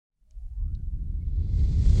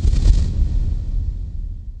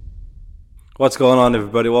What's going on,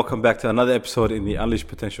 everybody? Welcome back to another episode in the Unleash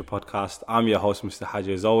Potential podcast. I'm your host, Mr.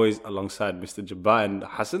 Haji, as always, alongside Mr. Jabbar and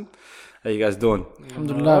Hassan. How you guys doing?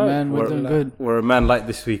 Alhamdulillah, man. We're doing good. We're a man light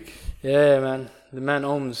this week. Yeah, man. The man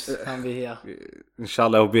Ohms can't be here.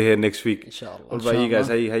 Inshallah, we'll be here next week. Inshallah. What about you guys?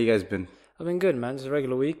 How you guys been? I've been good, man. It's a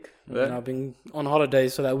regular week. Yeah. You know, I've been on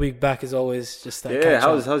holidays, so that week back is always just that. Yeah,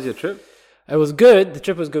 how's your trip? It was good. The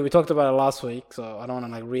trip was good. We talked about it last week, so I don't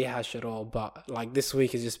want to rehash it all. But this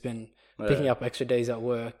week has just been picking up extra days at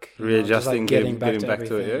work, readjusting, getting back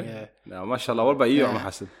to it. Yeah. Now, mashallah. What about you,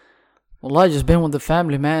 Hassan? Well, I just been with the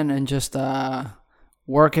family, man, and just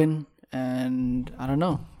working, and I don't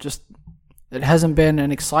know, just it hasn't been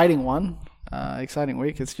an exciting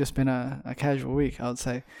week. It's just been a casual week, I would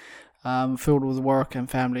say, filled with work and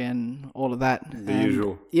family and all of that. The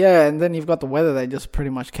usual. Yeah, and then you've got the weather that just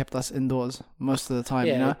pretty much kept us indoors most of the time.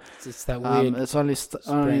 Yeah, you know, it's that weird. It's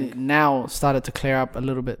only now started to clear up a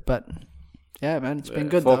little bit, but yeah, man, it's been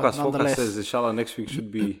good. Forecast nonetheless. says inshallah next week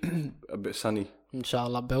should be a bit sunny.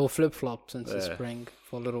 Inshallah, but we'll flip-flop since it's spring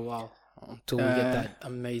for a little while until we get that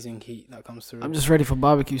amazing heat that comes through. I'm just ready for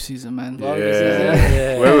barbecue season, man. Barbecue season?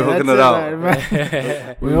 Yeah. Where are we hooking it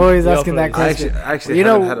out? We're always asking that question. I actually you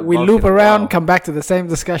haven't had know, a we barbecue loop in a around, while. come back to the same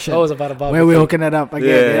discussion. Always about a barbecue. Where we hooking it up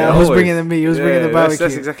again? Yeah, who's always. bringing the meat? Who's bringing the barbecue?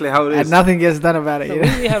 That's exactly how it is. And nothing gets done about it. So You we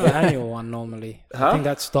know? usually have an annual one normally. Huh? I think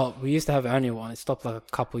that stopped. We used to have an annual one. It stopped like a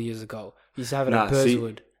couple of years ago. We used to have it at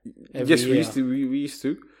Burswood. Yes, we used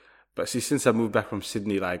to. But see, since I moved back from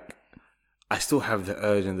Sydney, like, I still have the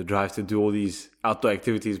urge and the drive to do all these outdoor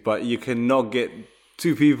activities, but you cannot get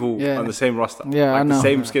two people on the same roster. Yeah, like I know. the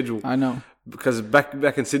same schedule. I know. Because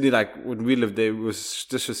back in Sydney, like when we lived there, it was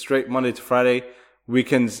just a straight Monday to Friday.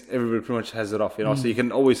 Weekends, everybody pretty much has it off, you know, so you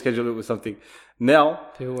can always schedule it with something. Now,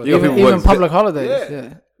 Even public holidays.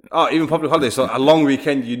 Yeah. Oh, even public holidays. So a long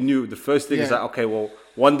weekend, you knew the first thing is like, okay, well,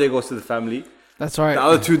 one day goes to the family. That's right. The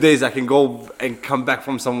other 2 days, I can go and come back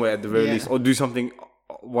from somewhere at the very least, or do something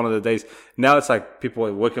one of the days. Now it's like people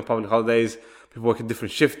are working public holidays, people working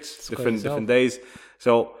different shifts, different days.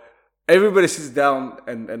 So everybody sits down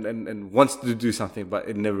and wants to do something, but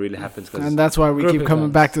it never really happens. And that's why we keep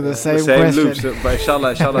coming back to the same question. Loops. But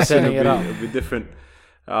inshallah, soon it'll be different.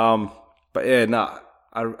 But yeah,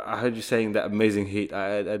 I heard you saying that amazing heat.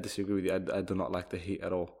 I disagree with you. I do not like the heat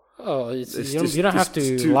at all. Oh, you don't have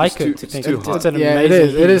to like it to think it's an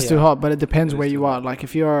amazing it is heat, too hot, but it depends where you are. Like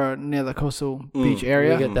if you're near the coastal beach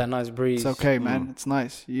area, you get that nice breeze. It's okay, man. It's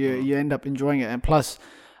nice. You end up enjoying it, and plus,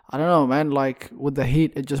 I don't know, man. Like with the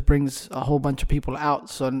heat, it just brings a whole bunch of people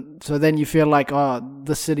out. So then you feel like, oh,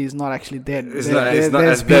 the city is not actually dead. It's not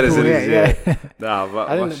as dead as it is. Yeah. Nah, but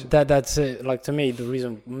I think that's it. Like to me,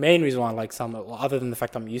 the main reason why I like summer, well, other than the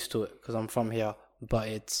fact I'm used to it because I'm from here, but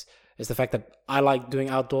it's the fact that I like doing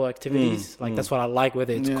outdoor activities. That's what I like,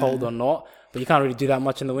 whether it's cold or not. But you can't really do that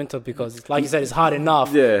much in the winter because, like you said, it's hard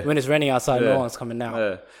enough. Yeah. When it's raining outside, no one's coming out.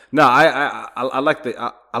 Yeah. No, I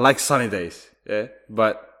like sunny days. Yeah,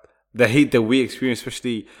 but the heat that we experience,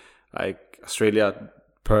 especially like Australia,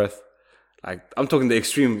 Perth, like I'm talking the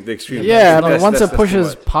extreme. Yeah, I mean, once it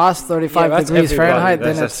pushes past 35 degrees everybody. Fahrenheit,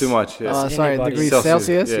 then that's it's too much. Yeah. degrees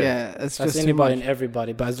Celsius. Yeah, it's that's just anybody too much. and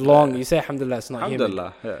everybody. But as long you say alhamdulillah, it's not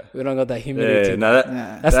Alhamdulillah, humid. We don't got that humidity. Yeah, no,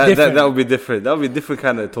 That's different. That would be different. That would be a different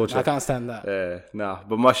kind of torture. I can't stand that. Yeah, no.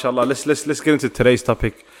 But mashallah, let's get into today's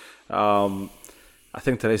topic. I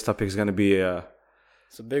think today's topic is going to be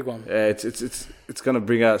It's a big one. it's going to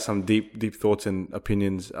bring out some deep thoughts and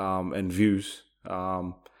opinions and views.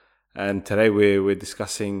 And today we're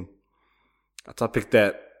discussing a topic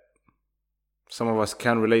that some of us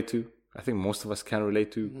can relate to. I think most of us can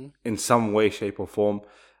relate to in some way, shape, or form,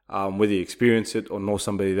 whether you experience it or know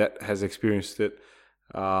somebody that has experienced it.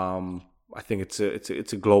 I think it's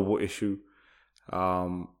a global issue,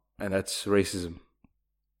 and that's racism.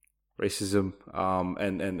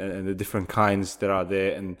 And the different kinds that are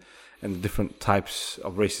there, and the different types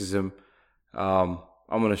of racism. I'm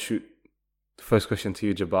gonna shoot the first question to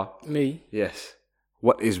you, Jabbar. Me? Yes.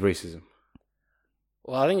 What is racism?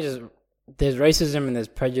 Well, I think there's racism and there's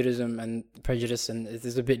prejudice, and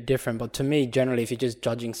it's a bit different. But to me, generally, if you're just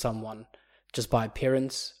judging someone just by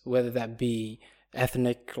appearance, whether that be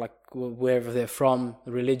ethnic, like wherever they're from,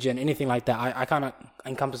 religion, anything like that, I kind of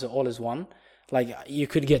encompass it all as one. Like you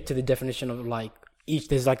could get to the definition of like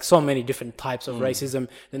there's like so many different types of racism,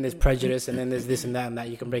 then there's prejudice, and then there's this and that,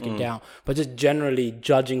 you can break it down. But just generally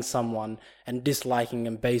judging someone and disliking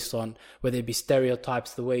them based on whether it be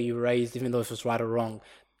stereotypes, the way you're raised, even though if it's right or wrong,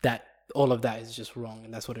 that all of that is just wrong,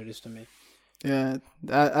 and that's what it is to me. Yeah,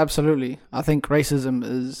 absolutely. I think racism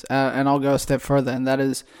is, and I'll go a step further, and that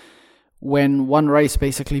is when one race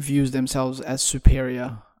basically views themselves as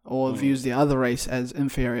superior or views the other race as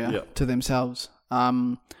inferior Yeah. to themselves.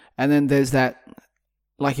 And then there's that,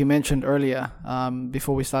 like you mentioned earlier,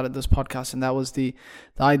 before we started this podcast, and that was the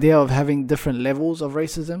idea of having different levels of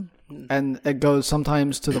racism. And it goes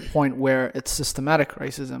sometimes to the point where it's systematic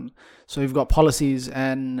racism. So you've got policies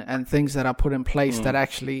and things that are put in place that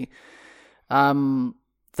actually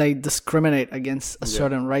they discriminate against a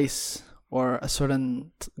certain race or a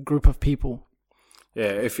certain group of people. Yeah,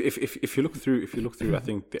 if you look through I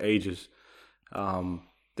think the ages,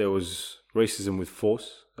 there was racism with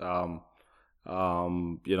force,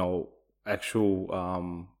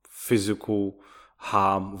 actual physical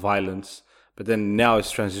harm, violence. But then now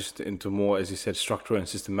it's transitioned into more, as you said, structural and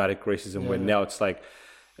systematic racism, where now it's like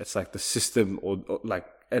the system or like,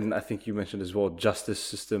 and I think you mentioned as well, justice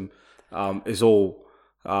system is all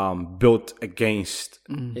built against.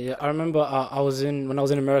 Yeah, I remember when I was in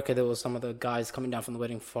America, there was some of the guys coming down from the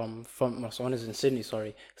wedding from someone who's in Sydney,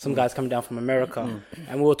 sorry. Some guys coming down from America,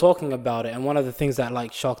 and we were talking about it, and one of the things that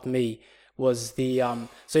like shocked me was the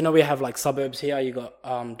so we have like suburbs here, you got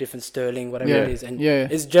different Sterling, whatever it is, and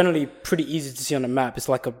it's generally pretty easy to see on a map. It's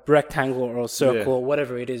like a rectangle or a circle or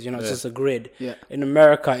whatever it is, it's just a grid. In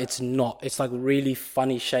America it's not, it's like really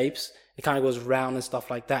funny shapes. It kind of goes round and stuff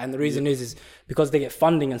like that, and the reason is because they get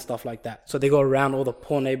funding and stuff like that, so they go around all the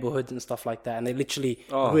poor neighborhoods and stuff like that, and they literally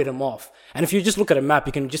grid them off. And if you just look at a map,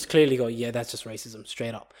 you can just clearly go, yeah, that's just racism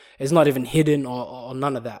straight up. It's not even hidden or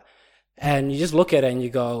none of that. And you just look at it and you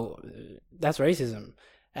go, that's racism.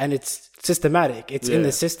 And it's systematic. It's in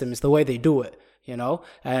the system. It's the way they do it,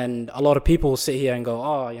 And a lot of people sit here and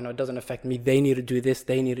go, it doesn't affect me. They need to do this.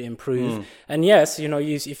 They need to improve. And yes,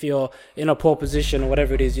 if you're in a poor position or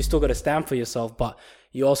whatever it is, you still got to stand for yourself. But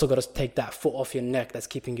you also got to take that foot off your neck that's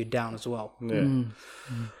keeping you down as well. Yeah.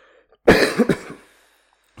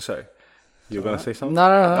 Sorry. You were going to say something?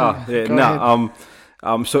 No.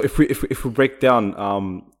 So if we break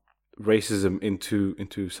down racism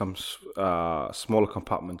into some smaller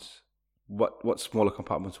compartments, what smaller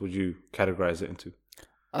compartments would you categorize it into?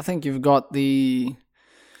 I think you've got the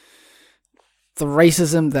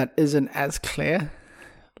racism that isn't as clear,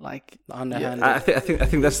 like underhanded. I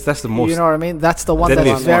think that's the most. You know what I mean? That's the one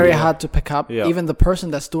that's very hard to pick up. Yeah. Even the person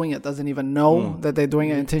that's doing it doesn't even know that they're doing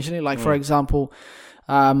it intentionally. Like for example,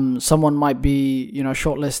 someone might be,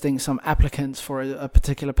 shortlisting some applicants for a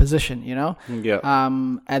particular position,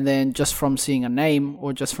 and then just from seeing a name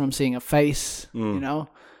or just from seeing a face,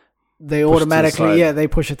 they automatically, they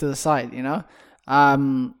push it to the side,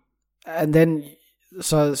 and then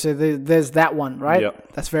so there's that one, right? Yeah.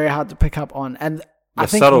 That's very hard to pick up on, and I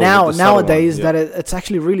think subtle, nowadays one, that it's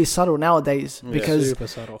actually really subtle nowadays because super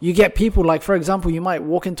subtle. You get people like, for example, you might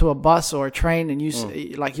walk into a bus or a train and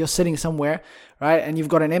you're sitting somewhere, right? And you've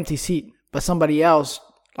got an empty seat, but somebody else,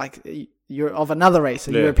 like you're of another race,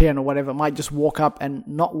 a European or whatever, might just walk up and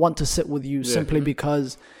not want to sit with you simply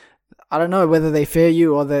because, I don't know, whether they fear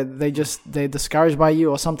you or they're discouraged by you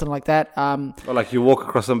or something like that. Or like you walk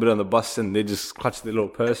across somebody on the bus and they just clutch their little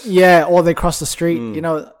purse. Yeah, or they cross the street.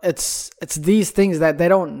 It's these things that they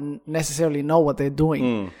don't necessarily know what they're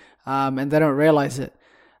doing, and they don't realize it.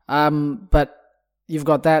 But you've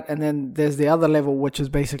got that, and then there's the other level, which is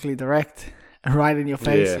basically direct, right in your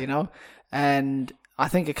face, And I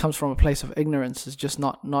think it comes from a place of ignorance. It's just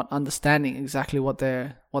not understanding exactly what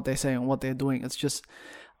they're saying and what they're doing. It's just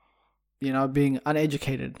being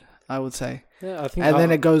uneducated, I would say. Yeah, I think. And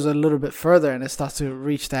then it goes a little bit further, and it starts to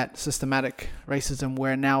reach that systematic racism,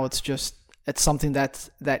 where now it's something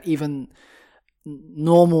that even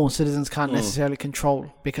normal citizens can't necessarily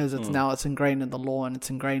control, because it's ingrained in the law, and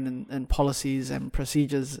it's ingrained in policies and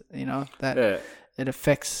procedures. That it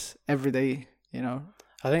affects everyday.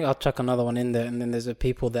 I think I'll chuck another one in there, and then there's the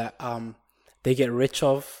people that they get rich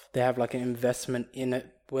off. They have like an investment in it,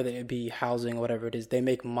 whether it be housing or whatever it is. They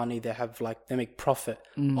make money. They make profit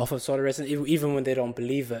off of sort of racism, even when they don't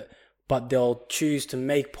believe it. But they'll choose to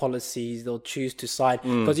make policies. They'll choose to side,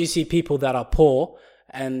 because you see people that are poor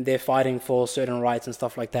and they're fighting for certain rights and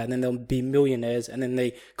stuff like that, and then they'll be millionaires, and then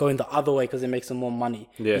they go in the other way because they make some more money.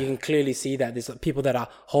 You can clearly see that there's people that are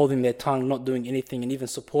holding their tongue, not doing anything, and even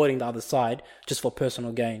supporting the other side just for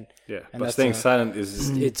personal gain. And but staying silent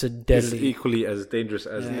is equally as dangerous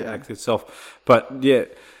as the act itself. But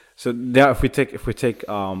so now if we take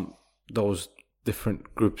those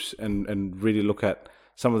different groups and really look at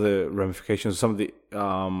some of the ramifications, some of the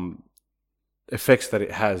effects that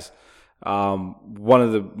it has. One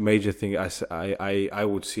of the major things I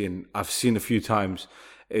would see, and I've seen a few times,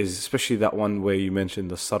 is especially that one where you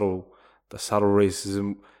mentioned the subtle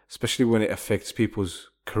racism, especially when it affects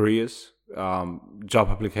people's careers, job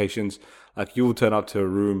applications. Like you will turn up to a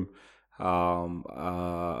room, for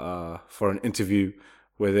an interview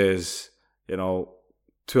where there's,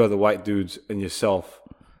 two other white dudes and yourself,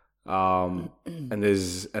 and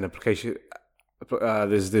there's an application,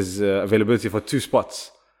 there's availability for 2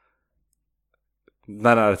 spots.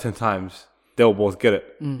 9 out of 10 times, they'll both get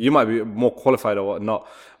it. You might be more qualified or whatnot,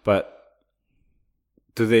 but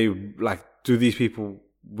do these people,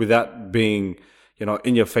 without being,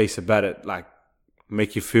 in your face about it, like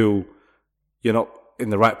make you feel you're not in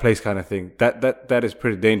the right place kind of thing? That is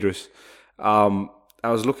pretty dangerous. I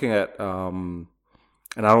was looking at, and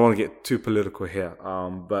I don't want to get too political here,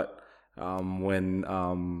 but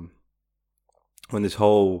when this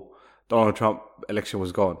whole Donald Trump election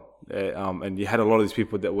was gone, and you had a lot of these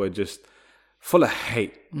people that were just full of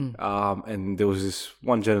hate, and there was this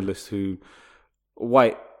one journalist who,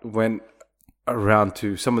 white, went around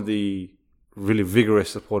to some of the really vigorous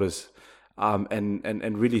supporters,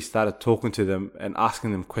 and really started talking to them and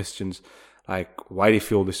asking them questions like, why do you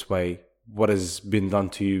feel this way? What has been done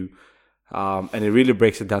to you? And it really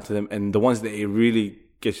breaks it down to them. And the ones that it really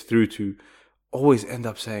gets through to always end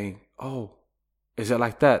up saying, oh, is it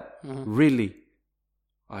like that? Mm-hmm. Really?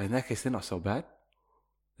 In that case, they're not so bad.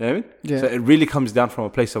 You know what I mean? Yeah. So it really comes down from a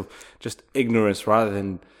place of just ignorance rather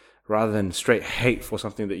than straight hate for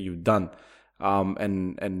something that you've done. Well,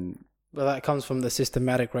 that comes from the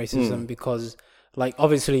systematic racism, because, like,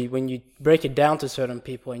 obviously when you break it down to certain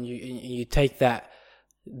people and you take that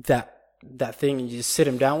thing and you just sit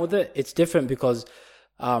them down with it, it's different, because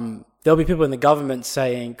there'll be people in the government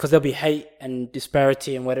saying, because there'll be hate and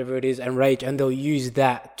disparity and whatever it is and rage, and they'll use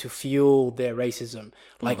that to fuel their racism.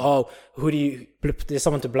 Like, there's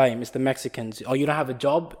someone to blame. It's the Mexicans. Oh, you don't have a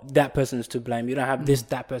job? That person's to blame. You don't have this?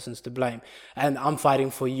 That person's to blame. And I'm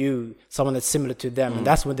fighting for you, someone that's similar to them. And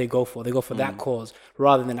that's what they go for. They go for that cause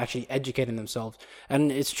rather than actually educating themselves.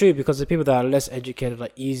 And it's true, because the people that are less educated are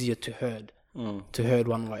easier to herd. To herd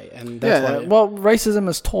one way, and that's why. Well, racism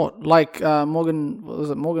is taught. Like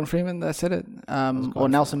Morgan Freeman that said it, or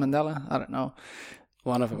Nelson Mandela? I don't know.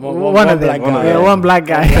 One of them. One black guy. Yeah, one black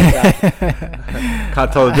guy.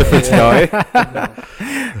 Can't tell the difference now, eh?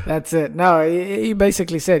 That's it. No, he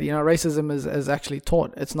basically said, racism is actually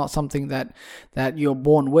taught. It's not something that you're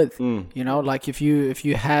born with. Like if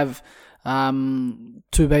you have 2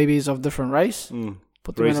 babies of different race.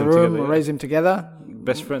 Put them in a room, together, raise them together.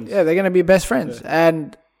 Best friends. Yeah, they're going to be best friends. Yeah.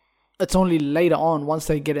 And it's only later on, once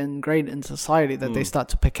they get ingrained in society, that they start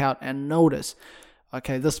to pick out and notice,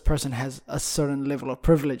 okay, this person has a certain level of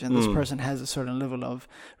privilege and this person has a certain level of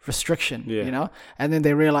restriction, And then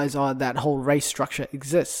they realize, that whole race structure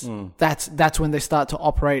exists. That's when they start to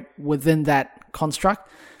operate within that construct.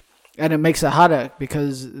 And it makes it harder,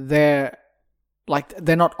 because they're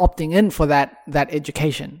not opting in for that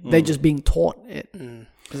education. They're just being taught it.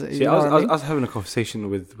 See, I was having a conversation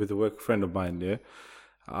with a work friend of mine,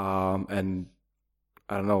 and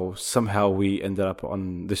I don't know, somehow we ended up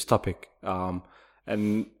on this topic,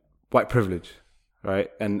 and white privilege, right?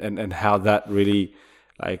 And how that really,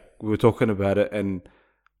 like, we were talking about it, and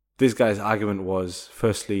this guy's argument was,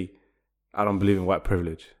 firstly, I don't believe in white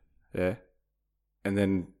privilege, and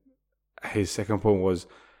then his second point was,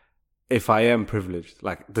 if I am privileged,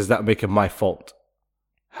 like, does that make it my fault?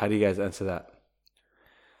 How do you guys answer that?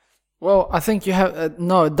 Well, I think you have...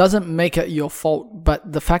 no, it doesn't make it your fault,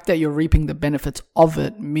 but the fact that you're reaping the benefits of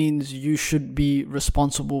it means you should be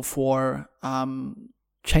responsible for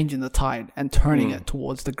changing the tide and turning it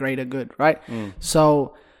towards the greater good, right?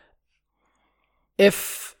 So,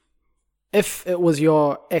 if it was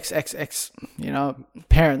your ex,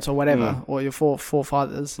 parents or whatever, or your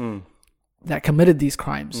forefathers... that committed these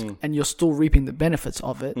crimes, and you're still reaping the benefits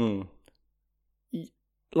of it,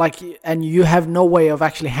 and you have no way of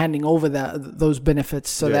actually handing over those benefits,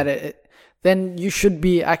 so that then you should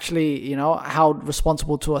be actually, held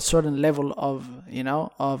responsible to a certain level of,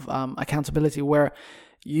 accountability, where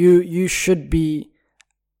you should be,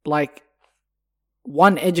 like,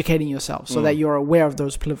 one, educating yourself so that you're aware of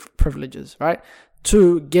those privileges, right?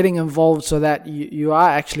 2, getting involved so that you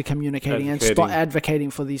are actually communicating and start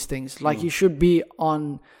advocating for these things. Like, you should be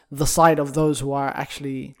on the side of those who are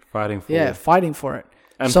actually fighting for it.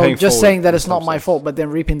 And so just saying that it's not my fault, but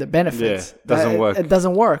then reaping the benefits, doesn't work. It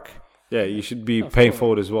doesn't work. Yeah, you should be paying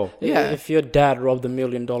forward as well. Yeah, if your dad robbed $1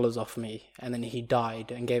 million off me and then he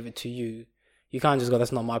died and gave it to you, you can't just go,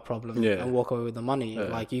 that's not my problem, and walk away with the money. Yeah.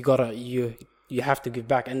 Like, you have to give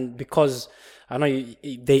back. And because I know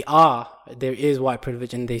there is white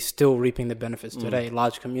privilege, and they're still reaping the benefits today,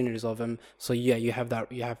 large communities of them. So you have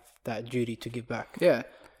that duty to give back. Yeah.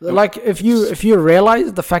 Like, if you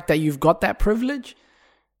realize the fact that you've got that privilege,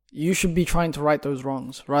 you should be trying to right those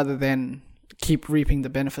wrongs rather than keep reaping the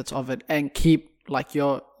benefits of it and keep like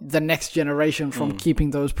the next generation from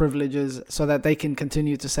keeping those privileges so that they can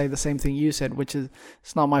continue to say the same thing you said, which is,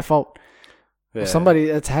 it's not my fault. Yeah.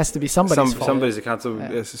 It has to be somebody's fault. Somebody's accountable.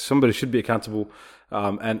 Yeah. Somebody should be accountable,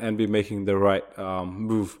 and be making the right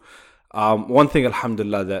move. One thing,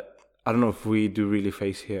 alhamdulillah, that I don't know if we do really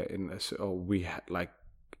face here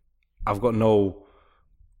I've got no,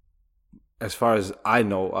 as far as I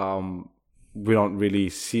know, we don't really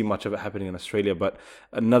see much of it happening in Australia. But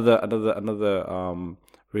another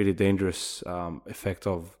really dangerous effect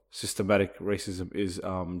of systematic racism is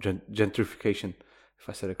gentrification, if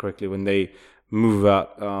I said it correctly, when they move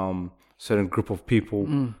out certain group of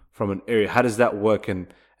people from an area. How does that work, and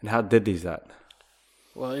how deadly is that?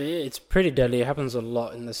 Well, it's pretty deadly. It happens a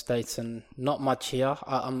lot in the States and not much here.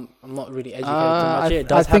 I'm not really educated too much here. It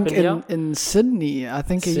does happen here. In Sydney, I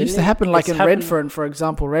think it used to happen in Redfern, for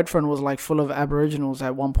example. Redfern was like full of Aboriginals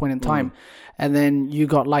at one point in time. And then you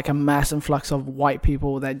got like a mass influx of white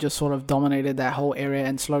people that just sort of dominated that whole area,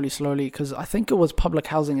 and slowly, because I think it was public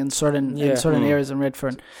housing in certain areas in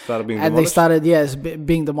Redfern. They started,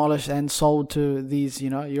 being demolished and sold to these,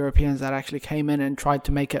 Europeans that actually came in and tried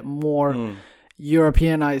to make it more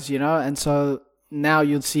Europeanized, and so now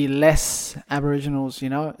you'd see less Aboriginals,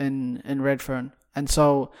 in Redfern, and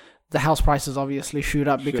so the house prices obviously shoot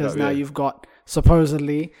up because now you've got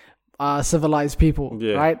supposedly civilized people,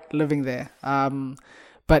 right, living there.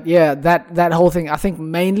 But yeah, that whole thing, I think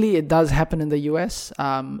mainly it does happen in the US.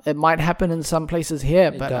 It might happen in some places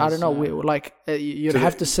here, but I don't know. You'd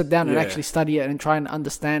have to sit down and actually study it and try and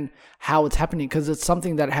understand how it's happening, because it's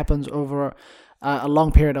something that happens over a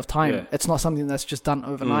long period of time. Yeah. It's not something that's just done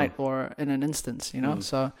overnight or in an instance,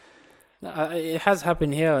 so... it has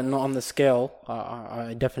happened here, not on the scale.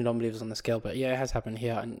 I definitely don't believe it's on the scale, but yeah, it has happened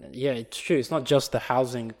here. And yeah, it's true. It's not just the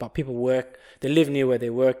housing, but people work. They live near where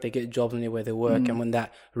they work. They get jobs near where they work. And when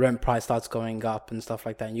that rent price starts going up and stuff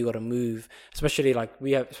like that, and you got to move, especially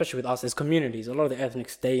with us, there's communities. A lot of the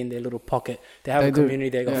ethnics stay in their little pocket. They have a community.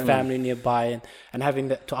 They got family nearby, and having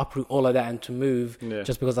to uproot all of that and to move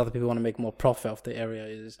just because other people want to make more profit off the area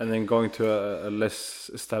is. And then going to a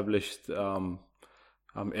less established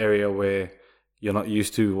area where you're not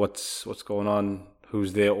used to what's going on,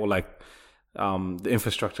 who's there, or the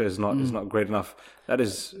infrastructure is not great enough. That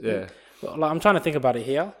is Well, I'm trying to think about it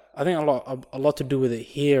here. I think a lot to do with it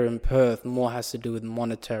here in Perth more has to do with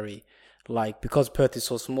monetary. Because Perth is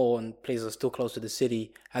so small and places are still close to the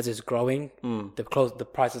city, as it's growing, the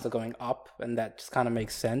prices are going up, and that just kind of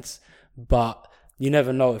makes sense. But you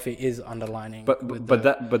never know if it is underlining. But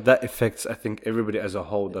that affects, I think, everybody as a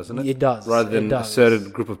whole, doesn't it? It does. Rather than a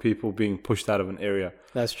certain group of people being pushed out of an area.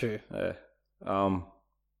 That's true.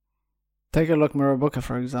 Take a look, Mirrabooka,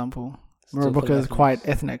 for example. Mirrabooka is quite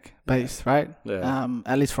ethnic based, right? Yeah.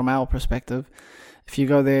 At least from our perspective. If you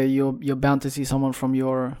go there, you're bound to see someone from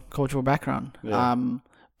your cultural background. Yeah.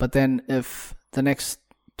 But then if the next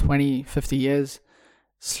 20, 50 years...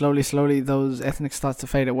 Slowly, those ethnics start to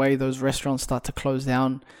fade away. Those restaurants start to close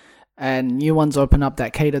down, and new ones open up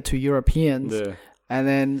that cater to Europeans. Yeah. And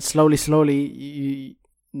then slowly,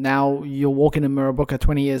 now you're walking in Mirrabooka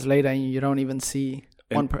 20 years later, and you don't even see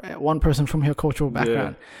one person from your cultural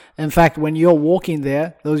background. Yeah. In fact, when you're walking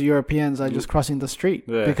there, those Europeans are just crossing the street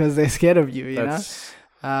because they're scared of you. You know.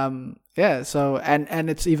 So and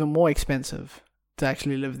it's even more expensive to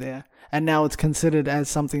actually live there. And now it's considered as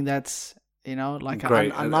something that's, a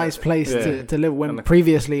nice place to live, when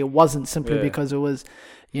previously it wasn't, simply because it was,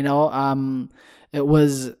 it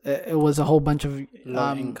was a whole bunch of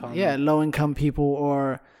low income people,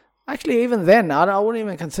 or actually even then I wouldn't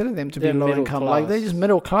even consider them to be low income. Class. They're just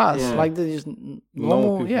middle class, they're just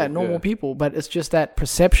normal people. But it's just that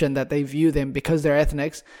perception that they view them because they're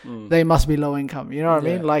ethnics, they must be low income. You know what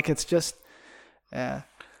I mean? It's just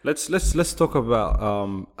Let's talk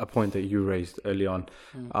about a point that you raised early on,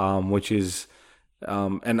 which is,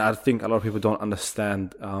 and I think a lot of people don't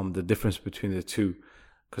understand the difference between the two,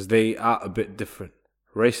 because they are a bit different.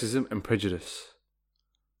 Racism and prejudice.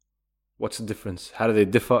 What's the difference? How do they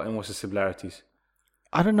differ, and what's the similarities?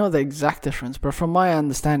 I don't know the exact difference, but from my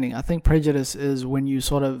understanding, I think prejudice is when you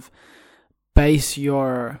sort of base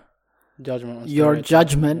your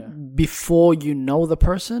judgment before you know the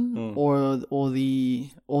person or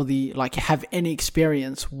the have any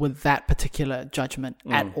experience with that particular judgment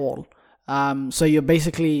at all. So you're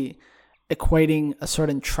basically equating a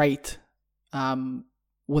certain trait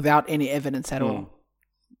without any evidence at all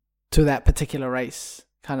to that particular race,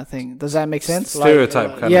 kind of thing. Does that make sense?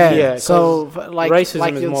 Stereotype kind of. Yeah. So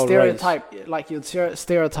racism is more you'd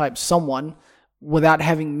stereotype someone without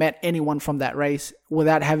having met anyone from that race,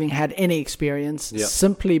 without having had any experience,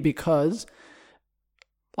 simply because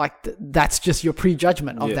like that's just your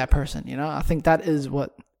prejudgment of Yeah. that person. You know, I think that is what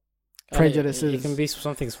prejudice It is. can be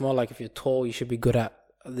something small, like if you're tall, you should be good at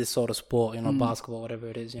this sort of sport, basketball, whatever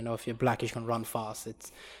it is. If you're black, you can run fast.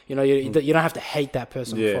 It's, you don't have to hate that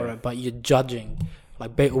person Yeah. for it, but you're judging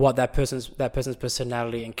like what that person's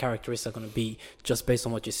personality and characteristics are going to be just based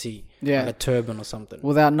on what you see, Yeah. like a turban or something.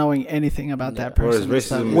 Without knowing anything about that Whereas person. and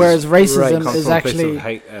stuff. racism Whereas Right, racism comes is from a place of actually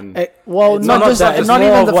hate and well, It's not not just that, it's not more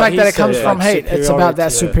even of the what fact he that it comes said, from like hate. It's about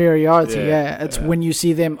that superiority. superiority. Yeah, it's when you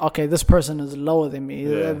see them. Okay, this person is lower than me.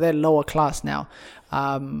 Yeah. They're lower class now,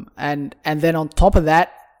 and then on top of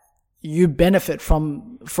that, you benefit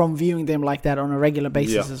from viewing them like that on a regular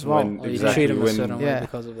basis Yeah, as well. when- Or you Exactly, treat them a when- certain way Yeah.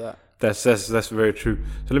 because of that. that's very true.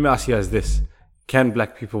 So let me ask you guys this: can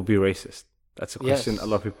black people be racist? That's a question Yes. a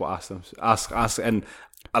lot of people ask, and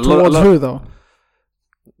a Towards lot. who though?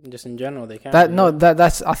 Just in general, they can.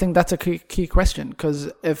 That's I think that's a key question,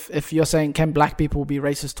 because if you're saying can black people be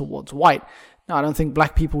racist towards white, no, I don't think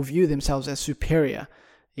black people view themselves as superior,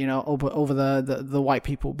 over the white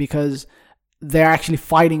people, because they're actually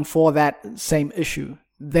fighting for that same issue.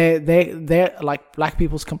 They're like, black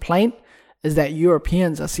people's complaint is that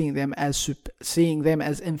Europeans are seeing them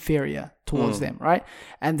as inferior towards them, right?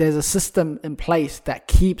 And there's a system in place that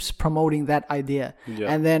keeps promoting that idea,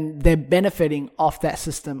 Yeah. and then they're benefiting off that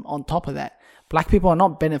system. On top of that, black people are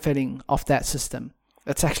not benefiting off that system.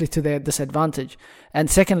 It's actually to their disadvantage. And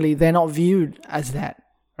secondly, they're not viewed as that,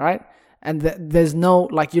 right? And there's no,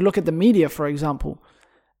 like, you look at the media, for example.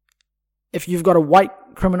 If you've got a white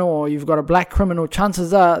criminal or you've got a black criminal,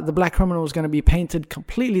 chances are the black criminal is going to be painted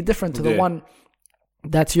completely different to the one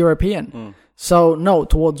that's European. So no,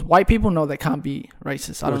 towards white people, no, they can't be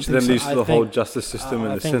racist. I don't Which think then so. leads to I the whole think- justice system I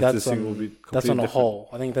and the think sentencing will be completely that's on a different. whole.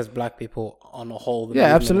 I think that's black people on a whole. The Yeah,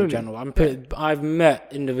 movement absolutely. In general, I've met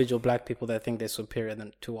individual black people that think they're superior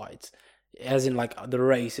to whites, as in like the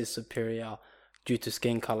race is superior due to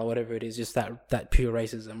skin color, whatever it is. Just that pure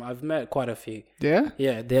racism. I've met quite a few. Yeah.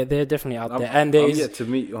 Yeah, they're definitely out there, and I'm there is yet to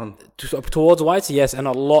meet on. towards whites, yes, and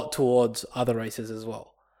a lot towards other races as well.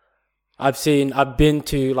 I've been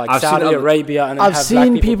to like I've seen Saudi other- Arabia, and I've have black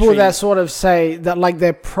seen people treat- that sort of say that like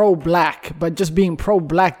they're pro-black, but just being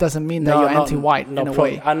pro-black doesn't mean that you're anti-white in a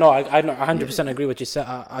way. I know, I 100% agree what you say.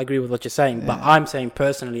 I agree with what you're saying, but I'm saying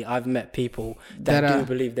personally, I've met people that do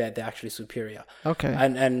believe that they're actually superior. Okay.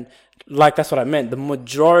 And like that's what I meant. The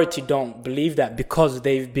majority don't believe that because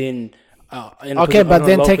they've been in a Okay, but in a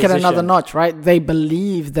then low take it another position. notch, right? They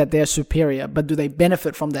believe that they're superior, but do they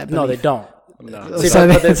benefit from that No, belief? they don't. No. See, So,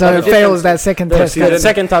 but so it the fails that second test. The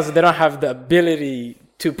second task, they don't have the ability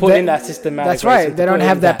to put in that systematic. That's right. racism, They to don't put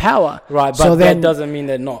have in that power. Right, but So that then, doesn't mean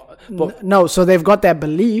they're not. But no, so they've got that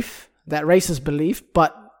belief, that racist belief,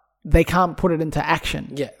 but they can't put it into action.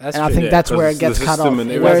 yeah, that's And I true. think Yeah, that's where it 'cause gets the cut system off. and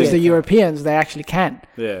Whereas everything- the Europeans, they actually can.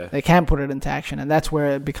 Yeah. They can put it into action, and that's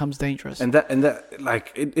where it becomes dangerous. And that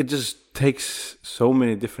like it just takes so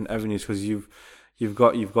many different avenues, because you've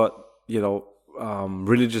got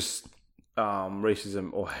religious racism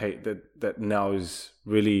or hate that now is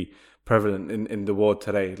really prevalent in the world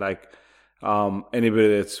today. Like anybody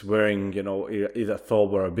that's wearing either a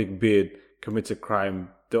thobe or a big beard commits a crime,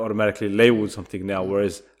 they're automatically labeled something now,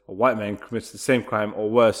 whereas a white man commits the same crime or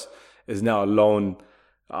worse is now a lone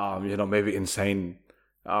maybe insane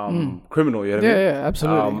criminal. You know what I mean? Yeah,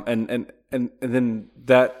 absolutely. And then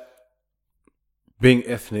that being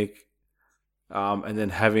ethnic, and then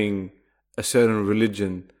having a certain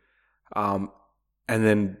religion, and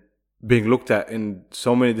then being looked at in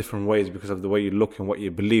so many different ways because of the way you look and what you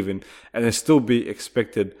believe in, and then still be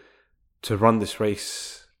expected to run this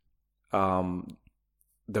race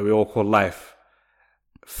that we all call life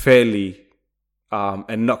fairly,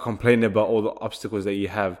 and not complain about all the obstacles that you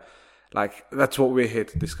have. Like, that's what we're here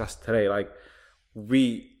to discuss today. Like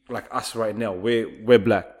us right now, we're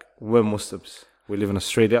black, we're Muslims, we live in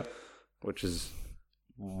Australia, which is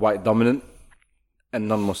white dominant and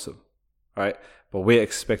non-Muslim, right? But we're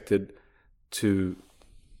expected to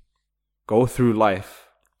go through life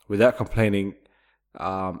without complaining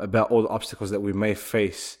about all the obstacles that we may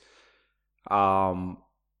face, and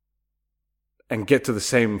get to the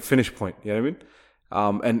same finish point. You know what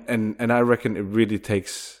I mean? And I reckon it really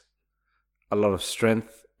takes a lot of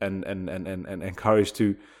strength and courage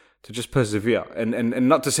to just persevere. And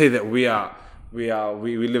not to say that we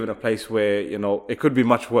live in a place where it could be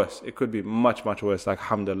much worse. It could be much worse. Like,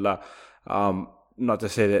 alhamdulillah. Not to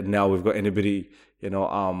say that now we've got anybody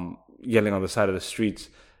yelling on the side of the streets.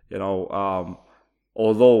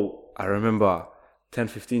 Although I remember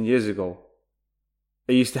 10-15 years ago,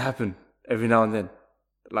 it used to happen every now and then.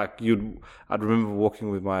 Like, I'd remember walking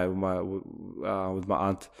with my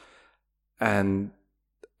aunt, and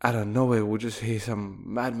out of nowhere, we'll just hear some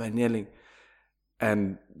madman yelling.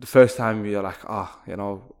 And the first time you're like,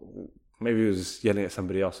 maybe he was just yelling at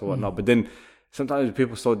somebody else or whatnot. But then sometimes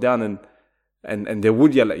people slow down and they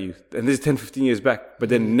would yell at you. And this is 10, 15 years back. But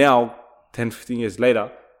then now, 10, 15 years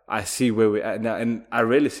later, I see where we're at now. And I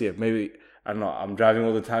rarely see it. Maybe, I don't know, I'm driving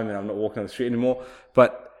all the time and I'm not walking on the street anymore.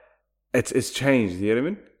 But it's changed, you know what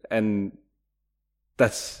I mean? And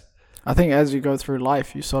that's... I think as you go through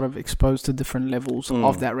life, you're sort of exposed to different levels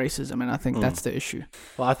of that racism, and I think that's the issue.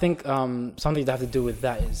 Well, I think something to have to do with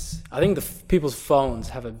that is, I think people's phones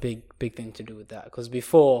have a big thing to do with that. Because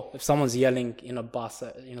before, if someone's yelling in a bus,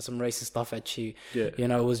 some racist stuff at you,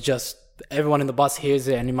 it was just everyone in the bus hears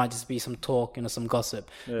it, and it might just be some talk, some gossip.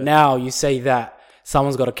 Yeah. Now you say that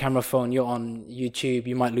someone's got a camera phone, you're on YouTube,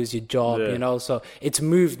 you might lose your job, so it's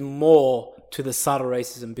moved more to the subtle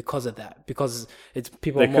racism because of that. Because it's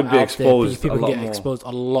people are more out there. People get exposed a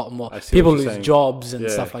lot more. People lose jobs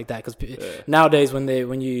and stuff like that. Because nowadays,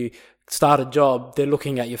 when you start a job, they're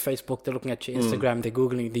looking at your Facebook, they're looking at your Instagram, they're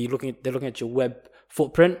Googling, they're looking at your web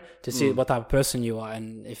footprint to see what type of person you are.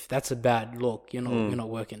 And if that's a bad look, you're not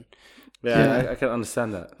working. Yeah, I can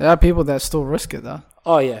understand that. There are people that still risk it though.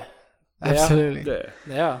 Oh yeah, absolutely.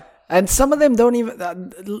 They are. And some of them don't even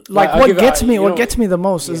what gets me the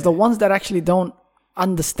most is the ones that actually don't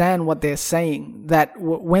understand what they're saying. That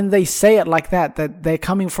when they say it like that they're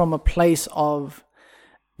coming from a place of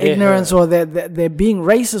ignorance or they're being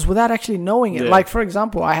racist without actually knowing it. Like for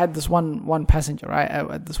example, I had this one passenger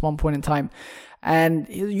at this one point in time, and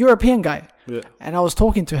he's a European guy, and I was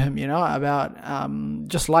talking to him, about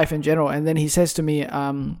just life in general, and then he says to me,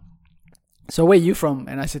 "So where are you from?"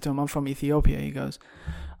 And I said to him, "I'm from Ethiopia." He goes,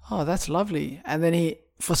 "Oh, that's lovely." And then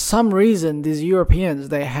for some reason, these Europeans,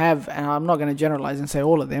 they have, and I'm not going to generalize and say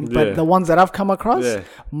all of them, but the ones that I've come across,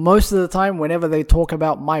 most of the time, whenever they talk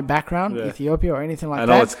about my background, Ethiopia or anything like that,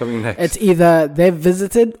 I know what's coming next. It's either they've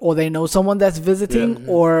visited or they know someone that's visiting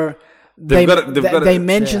or... They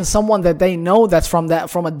mention someone that they know that's from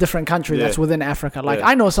a different country that's within Africa. Like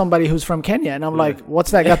I know somebody who's from Kenya, and I'm like,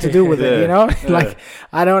 what's that got to do with it? Like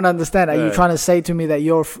I don't understand. Are you trying to say to me that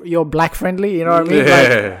you're black friendly? You know what I mean?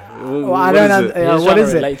 I don't. What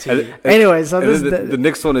is it? Anyway, so the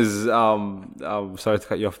next one is sorry to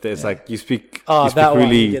cut you off there. It's like you speak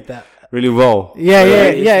really. Really well.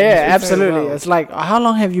 Yeah, absolutely. Well. It's like, how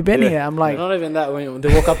long have you been here? I'm like... Not even that. When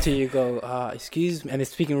they walk up to you, go, excuse me, and they're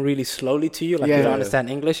speaking really slowly to you, like you don't understand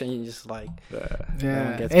English, and you're just like...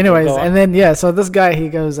 Anyways, and then, so this guy, he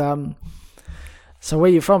goes, so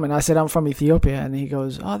where you from? And I said, I'm from Ethiopia. And he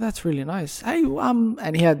goes, oh, that's really nice. Hey,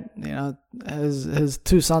 and he had, his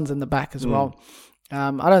two sons in the back as well.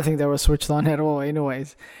 I don't think they were switched on at all.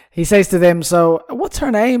 Anyways, he says to them, so what's her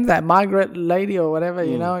name? That Margaret lady or whatever,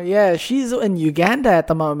 Yeah, she's in Uganda at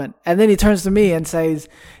the moment. And then he turns to me and says,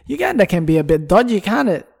 Uganda can be a bit dodgy, can't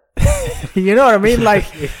it? You know what I mean? Like,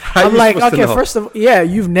 I'm like, okay, first of all,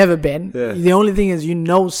 you've never been. Yeah. The only thing is you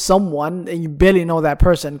know someone and you barely know that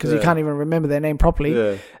person because you can't even remember their name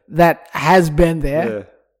properly that has been there. Yeah.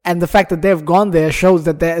 And the fact that they've gone there shows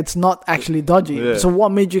that it's not actually dodgy. Yeah. So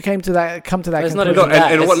what made you come to that conclusion?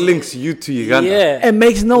 And what links you to Uganda? Yeah. It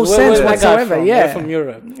makes no sense whatsoever. We're from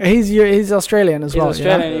Europe. He's Australian as well. He's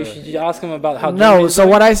Australian. You should ask him about how... No, so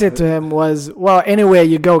what I said to him was, well, anywhere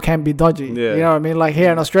you go can be dodgy. Yeah. You know what I mean? Like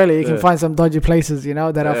here in Australia, you can find some dodgy places,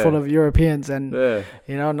 that are full of Europeans and,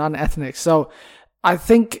 non-ethnic. So I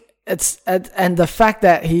think... and the fact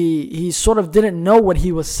that he sort of didn't know what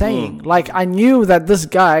he was saying. Like I knew that this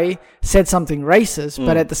guy said something racist,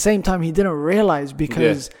 but at the same time he didn't realize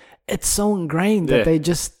because it's so ingrained that they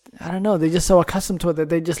just, I don't know, they're just so accustomed to it that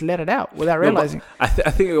they just let it out without realizing. I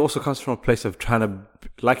think it also comes from a place of trying to,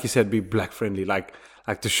 like you said, be black friendly, like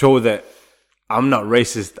to show that I'm not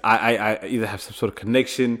racist. I either have some sort of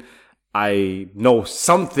connection, I know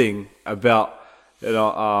something about where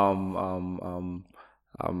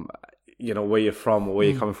you're from or where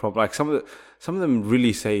you're coming from. Like some of them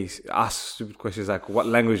really ask stupid questions like what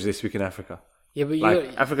language they speak in Africa. Yeah, but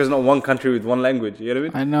Africa's not one country with one language. You know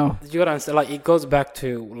what I mean? I know. You gotta understand. Like it goes back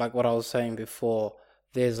to like what I was saying before.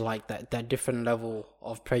 There's like that different level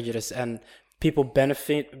of prejudice and people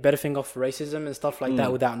benefiting off racism and stuff like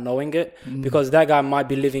that without knowing it, because that guy might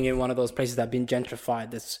be living in one of those places that have been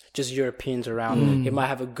gentrified, that's just Europeans around. He might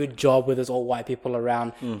have a good job where there's all white people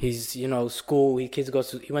around. He's school, he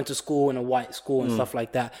went to school in a white school and stuff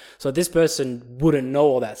like that. So this person wouldn't know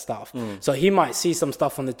all that stuff. So he might see some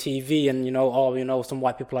stuff on the TV and some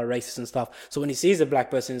white people are racist and stuff. So when he sees a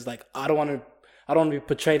black person, he's like, I don't want I don't want to be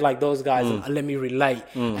portrayed like those guys. Let me relate.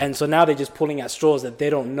 And so now they're just pulling at straws that they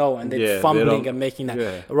don't know, and they're fumbling and making that.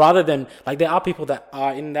 Yeah. Rather than, like, there are people that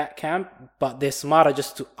are in that camp, but they're smarter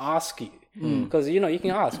just to ask you. Because, you know, you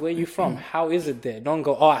can ask, where are you from? How is it there? Don't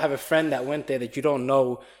go, oh, I have a friend that went there that you don't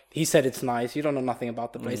know. He said it's nice. You don't know nothing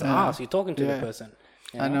about the place. Ask. You're talking to the person.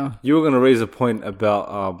 I know. You were going to raise a point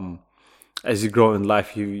about as you grow in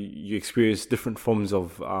life, you experience different forms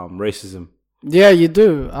of racism. Yeah, you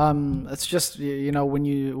do. It's just, you know, when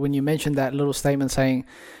you mentioned that little statement saying,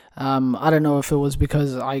 I don't know if it was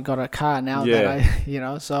because I got a car now that I, you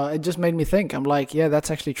know, so it just made me think. I'm like, yeah,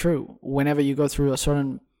 that's actually true. Whenever you go through a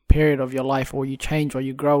certain period of your life, or you change or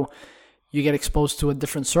you grow, you get exposed to a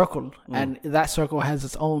different circle, and that circle has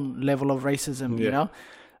its own level of racism, you know?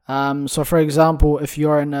 So for example, if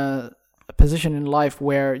you're in a position in life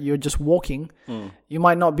where you're just walking, you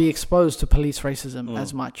might not be exposed to police racism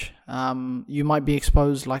as much. You might be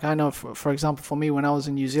exposed, like I know, for example, for me, when I was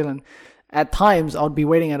in New Zealand, at times I would be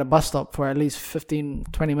waiting at a bus stop for at least 15,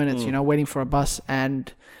 20 minutes, you know, waiting for a bus,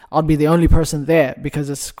 and I'd be the only person there because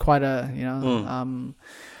it's quite a, you know,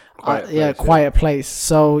 quiet place.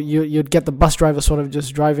 So you'd get the bus driver sort of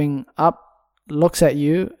just driving up, looks at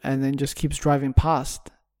you, and then just keeps driving past.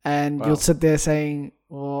 And you'll sit there saying,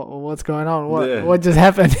 well, what's going on? What just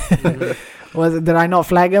happened? Did I not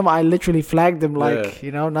flag him? I literally flagged him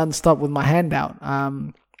you know, non-stop with my hand out.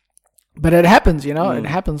 But it happens, you know, it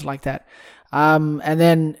happens like that. And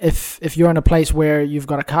then if you're in a place where you've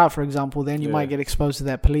got a car, for example, then you might get exposed to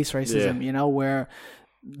that police racism, you know, where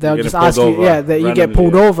they'll just ask you, that you get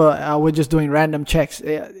pulled over. We're just doing random checks.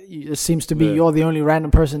 It seems to be you're the only random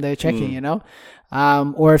person they're checking, you know.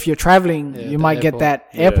 Or if you're traveling, you might get that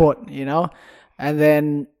airport, you know. And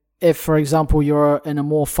then if, for example, you're in a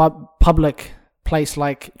more public place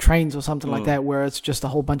like trains or something like that, where it's just a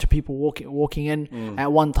whole bunch of people walking in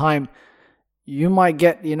at one time, you might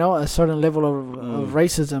get, you know, a certain level of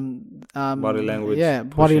racism. Body language. Yeah,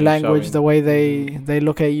 body language, the way they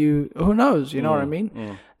look at you. Who knows, you know what I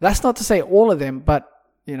mean? That's not to say all of them, but,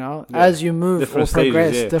 you know, as you move or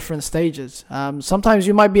progress, different stages. Sometimes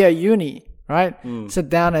you might be at uni, right? Sit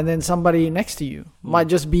down, and then somebody next to you might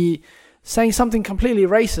just be saying something completely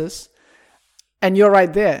racist, and you're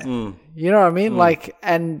right there. You know what I mean? Like,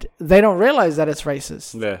 and they don't realize that it's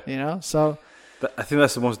racist. Yeah. You know, so I think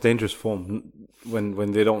that's the most dangerous form,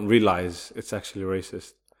 when they don't realize it's actually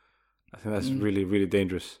racist. I think that's really, really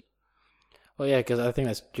dangerous. Well, yeah, because I think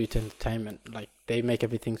that's due to entertainment. Like, they make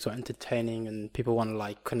everything so entertaining, and people want to,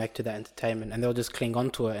 like, connect to that entertainment, and they'll just cling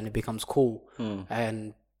onto it, and it becomes cool.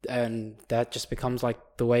 And that just becomes like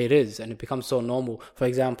the way it is, and it becomes so normal. For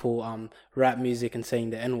example, rap music and saying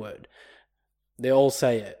the N-word. They all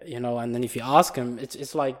say it, you know, and then if you ask them,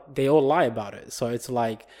 it's like they all lie about it. So it's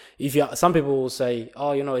like, some people will say,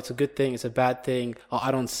 oh, you know, it's a good thing, it's a bad thing, or I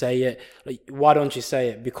don't say it. Like, why don't you say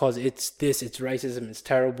it? Because it's racism, it's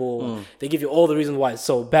terrible. They give you all the reasons why it's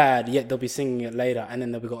so bad, yet they'll be singing it later, and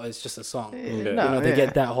then they'll be going, it's just a song. You know, they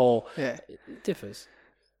get that whole, it differs.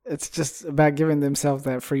 It's just about giving themselves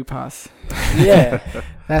that free pass. Yeah.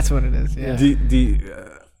 That's what it is.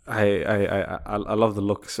 Yeah. I love the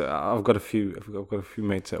looks. I've got a few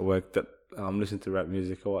mates at work that listen to rap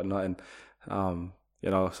music or whatnot, and you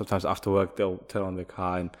know, sometimes after work they'll turn on their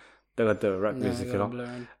car and they got the rap music, you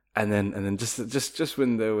know, and then just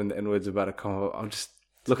when the N-word's about to come up, I'm just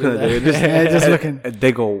looking at them, just looking, and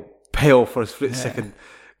they go pale for a split second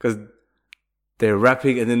because they're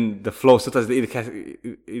rapping, and then the flow, sometimes they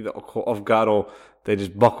either off guard or they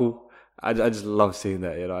just buckle. I just love seeing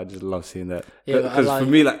that, you know. I just love seeing that. Because for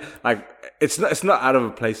me, like it's not out of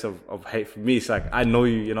a place of hate. For me, it's like, I know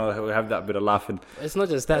you, you know, we have that bit of laughing. It's not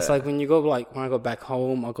just that. It's like when you go, like, when I go back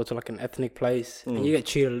home, I'll go to like an ethnic place, and you get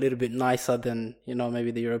treated a little bit nicer than, you know,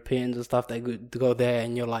 maybe the Europeans and stuff. They go there,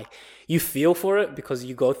 and you're like, you feel for it because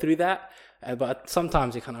you go through that. But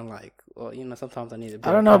sometimes you're kind of like, well, you know, sometimes I need a bit.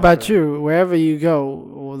 I don't know about you. Wherever you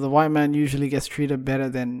go, the white man usually gets treated better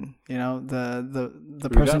than, you know, the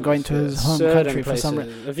person going to his home country for some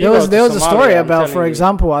reason. There was a story about, for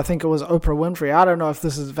example, I think it was Oprah Winfrey. I don't know if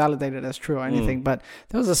this is validated as true or anything, but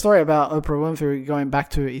there was a story about Oprah Winfrey going back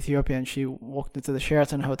to Ethiopia, and she walked into the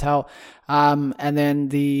Sheraton Hotel, and then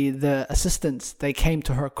the assistants, they came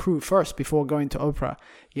to her crew first before going to Oprah.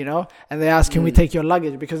 You know, and they asked, can we take your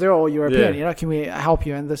luggage? Because they're all European, you know, can we help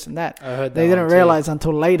you and this and that? They didn't realize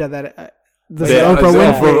until later that this is Oprah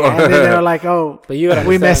Winfrey. And then they were like, oh, but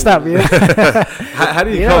we messed up. You know? How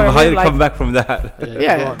do you come back from that?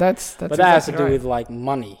 That's but that has to do with like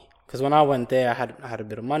money. Because when I went there, I had a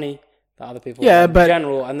bit of money. the other people. Yeah, in but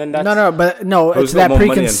general, and then that's no, Who's it's got that more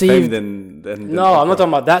money and fame preconceived. than No, I'm not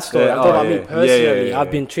talking about that story. Yeah, I'm talking oh, about me yeah. personally. Yeah.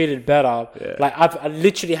 I've been treated better. Yeah. Like I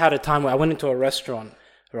literally had a time where I went into a restaurant,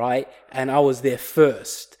 right, and I was there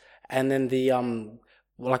first, and then the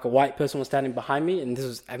like a white person was standing behind me, and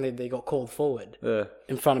then they got called forward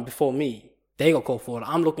in front of before me. They got called forward.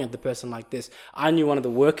 I'm looking at the person like this. I knew one of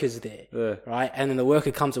the workers there, right, and then the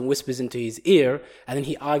worker comes and whispers into his ear, and then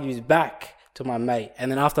he argues back to my mate,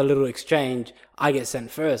 and then after a little exchange, I get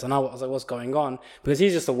sent first, and I was like, "What's going on?" Because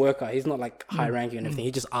he's just a worker. He's not like high ranking and everything.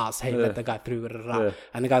 He just asked, "Hey, let the guy through."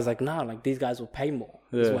 And the guy's like, "Nah, like these guys will pay more."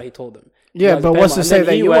 That's what he told them. Yeah, but what's to say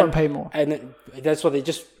that you won't pay more? And then that's what they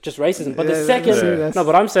just racism. But the Yeah, second, no,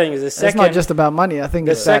 what I'm saying is the second. It's not just about money. I think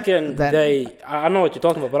the it's second that I know what you're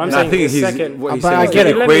talking about, but I'm No, saying I think the second. what he's But saying I is get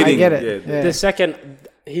it. equating- I get it. Yeah. The second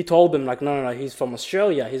he told them like, no, he's from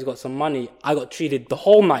Australia. He's got some money. I got treated the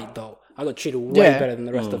whole night though. I got treated way better than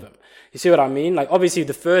the rest of them. You see what I mean? Like obviously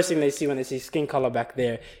the first thing they see when they see skin color back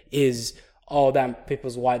there is, oh damn,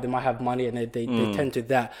 people's white. They might have money and they tend to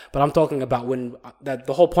that. But I'm talking about when that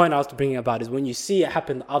the whole point I was bringing about is when you see it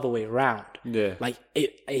happen the other way around. Yeah. Like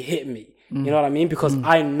it hit me. You know what I mean? Because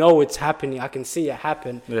I know it's happening. I can see it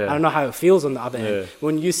happen. Yeah. I don't know how it feels on the other end.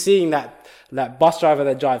 When you're seeing that bus driver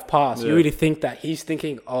that drive past, you really think that he's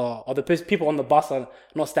thinking, or the people on the bus are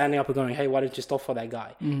not standing up and going, hey, why didn't you stop for that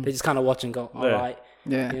guy? They just kind of watch and go, all right.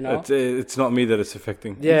 Yeah. You know? It's not me that it's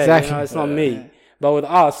affecting. Yeah, Exactly. you know, it's not me. But with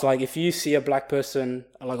us, like if you see a black person,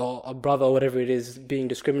 like a brother or whatever it is, being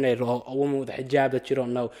discriminated, or a woman with a hijab that you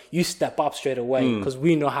don't know, you step up straight away because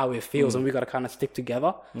we know how it feels and we got to kind of stick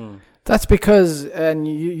together. That's because, and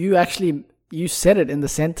you actually, you said it in the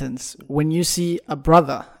sentence, when you see a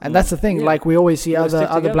brother, and that's the thing, like we always see gotta stick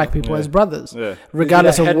other together. black people as brothers, Yeah.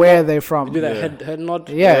 regardless that of head where nod. they're from. We do that head nod.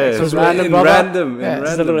 Yeah, Yeah, so it's random in brother. random. Yeah. In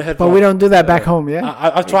Just a little random. head But nod. we don't do that back home, yeah?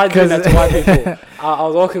 I've tried doing that to white people. I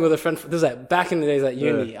was walking with a friend. This is like back in the days at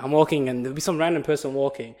uni. I'm walking and there'll be some random person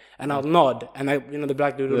walking, and I'll nod, and the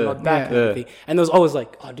black dude will nod back and everything. And there was always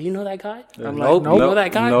like, "Oh, do you know that guy?" I'm like, Nope, "No, you know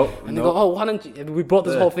that guy?" nope, And they go, "Oh, why don't you?" And we brought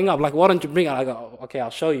this whole thing up. Like, why don't you bring it? I go, oh, "Okay,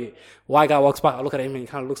 I'll show you." White guy walks by. I look at him and he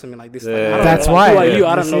kind of looks at me like this. Like, I don't That's know, why. Who are you? I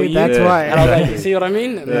You don't know see, you. that's why. And I was like, "You see what I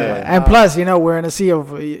mean?" And they're like, And plus, we're in a sea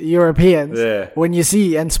of Europeans. Yeah. When you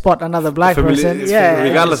see and spot another black person,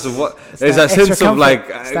 regardless of what, there's that a sense extra of like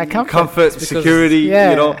comfort. It's that comfort. comfort, security.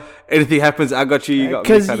 Yeah. Anything happens, I got you. You got me.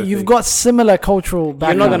 because Kind of you've thing. got similar cultural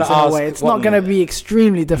backgrounds gonna in a ask way. It's what- not going to be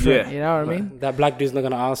extremely different. Yeah. You know what I mean? that black dude's not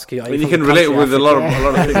gonna ask you. Are And you you from can the relate country with a lot of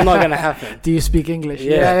It's things. not gonna happen. Do you speak English?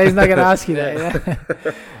 Yeah. He's not going to ask you that. Yeah?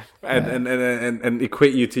 and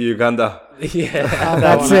equate you to Uganda. Yeah,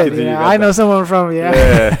 That's one. it. To I know someone from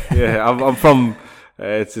Yeah. I'm from.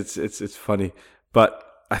 It's funny, but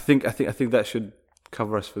I think that should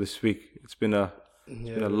cover us for this week. It's been a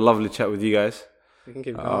lovely chat with you guys. We can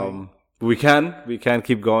keep going. We can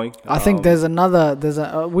keep going. I think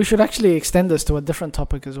we should actually extend this to a different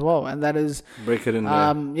topic as well, and that is break it in.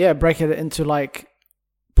 break it into like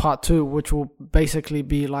part 2, which will basically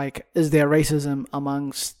be like, is there racism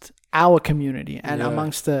amongst our community and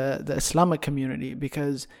amongst the Islamic community?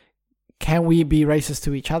 Because can we be racist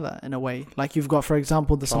to each other in a way? Like you've got, for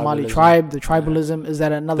example, the Somali Tribalism. tribe, the tribalism. Is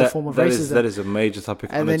that another form of racism? That is a major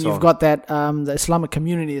topic. And on then its you've own. got that the Islamic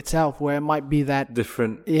community itself, where it might be that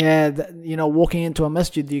different. walking into a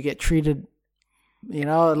masjid, you get treated,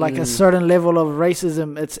 like a certain level of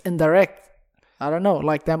racism. It's indirect. I don't know.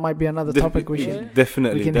 Like that might be another topic we should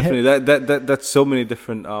definitely. That's so many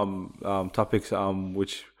different topics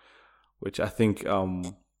which I think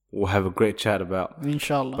we'll have a great chat about.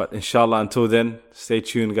 Inshallah. But inshallah, until then, stay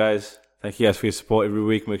tuned, guys. Thank you guys for your support every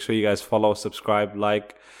week. Make sure you guys follow, subscribe,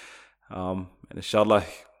 like, and inshallah,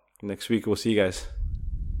 next week we'll see you guys.